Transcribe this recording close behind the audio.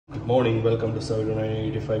Morning, welcome to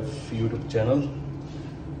 7985 YouTube channel.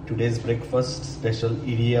 Today's breakfast special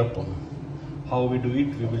idiyappam. How we do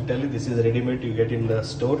it, we will tell you. This is ready-made, you get in the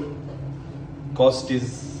store. Cost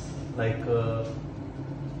is like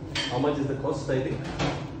how much is the cost? I think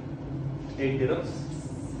 8 dirhams,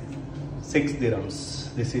 6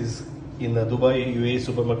 dirhams. This is in the Dubai UAE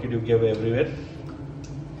supermarket, you give everywhere.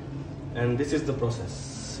 And this is the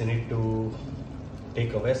process. You need to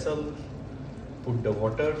take a vessel, put the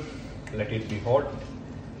water, let it be hot,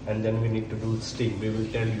 and then we need to do steam. We will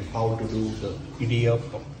tell you how to do the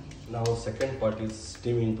idiyappam. Now second part is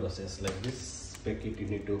steaming process. Like this packet you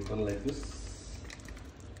need to open like this.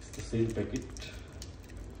 It's the same packet.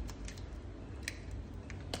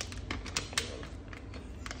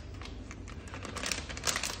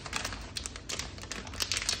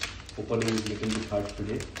 Opening is little bit hard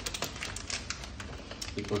today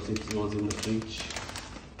because it was in the fridge.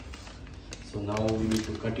 So now we need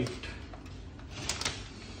to cut it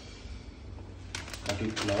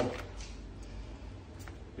now,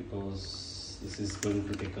 because this is going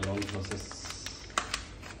to take a long process.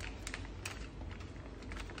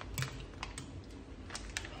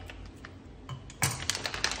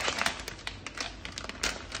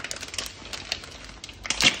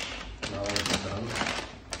 Now it's done.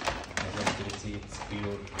 As you can see, it's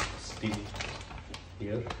pure steel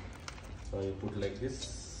here. So you put like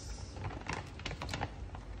this.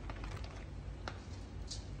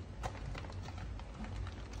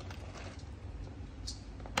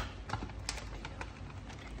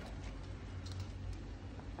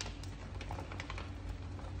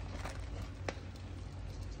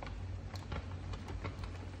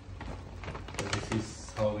 This is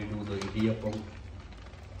how we do the idiyappam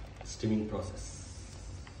steaming process.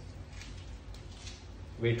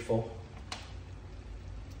 Wait for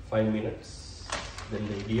 5 minutes, then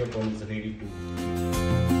the idiyappam is ready to.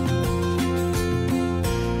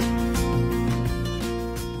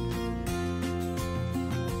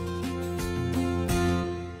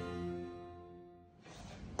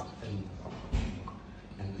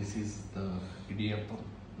 And this is the idiyappam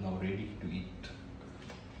now ready to eat.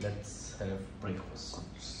 Let's have breakfast.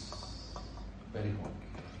 Very hot.